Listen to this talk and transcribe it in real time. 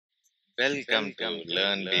Welcome to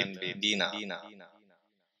Learn with Dina.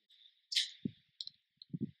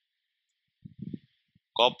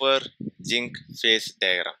 Copper zinc phase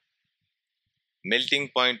diagram. Melting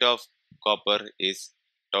point of copper is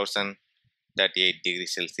 1038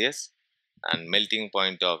 degrees Celsius and melting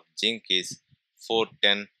point of zinc is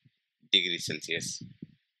 410 degrees Celsius.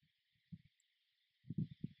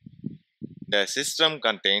 The system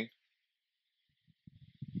contains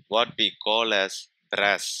what we call as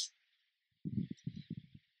brass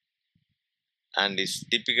and is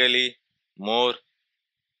typically more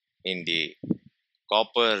in the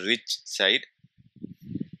copper rich side.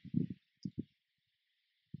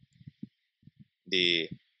 The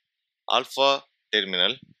alpha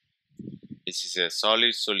terminal, which is a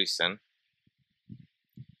solid solution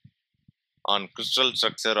on crystal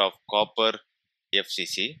structure of copper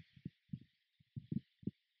FCC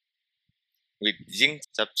with zinc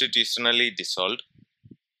substitutionally dissolved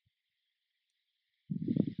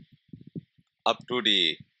up to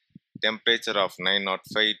the temperature of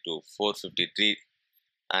 905 to 453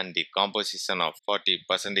 and the composition of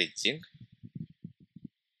 40% zinc,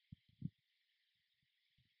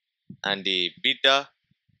 and the beta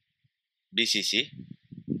BCC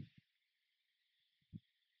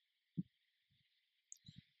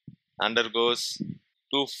undergoes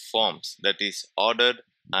two forms, that is ordered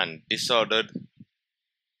and disordered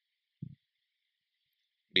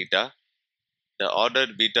beta. The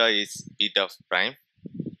ordered beta is beta prime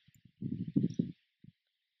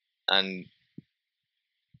and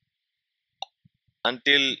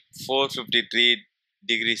until 453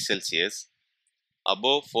 degrees Celsius,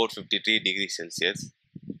 above 453 degrees Celsius,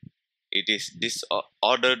 it is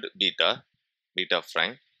disordered beta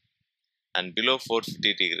prime, and below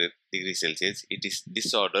 450 degrees Celsius, it is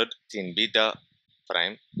disordered in beta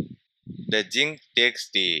prime. The zinc takes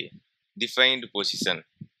the defined position,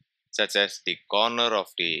 such as the corner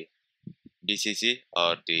of the BCC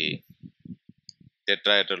or the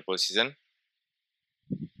tetrahedral position.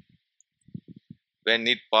 When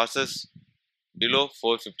it passes below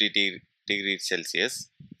 450 degrees Celsius,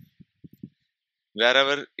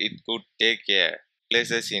 wherever it could take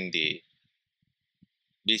places in the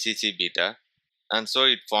BCC beta, and so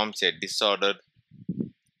it forms a disordered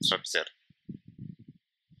structure.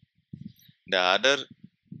 The other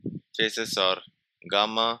phases are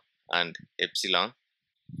gamma and epsilon.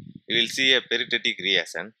 You will see a periodic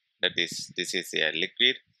reaction, that is, this is a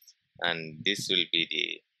liquid and this will be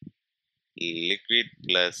the liquid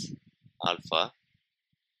plus alpha.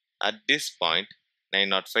 At this point,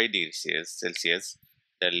 905 degrees Celsius,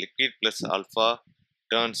 the liquid plus alpha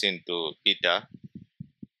turns into beta.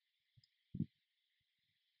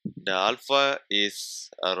 The alpha is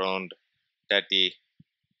around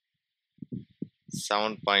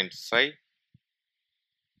 37.5%.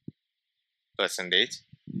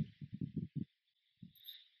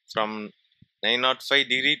 From 905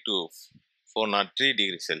 degree to 403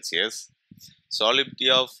 degrees Celsius, solubility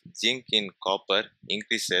of zinc in copper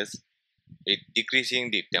increases with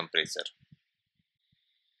decreasing the temperature.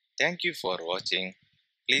 Thank you for watching.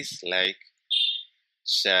 Please like,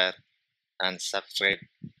 share and subscribe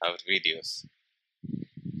our videos.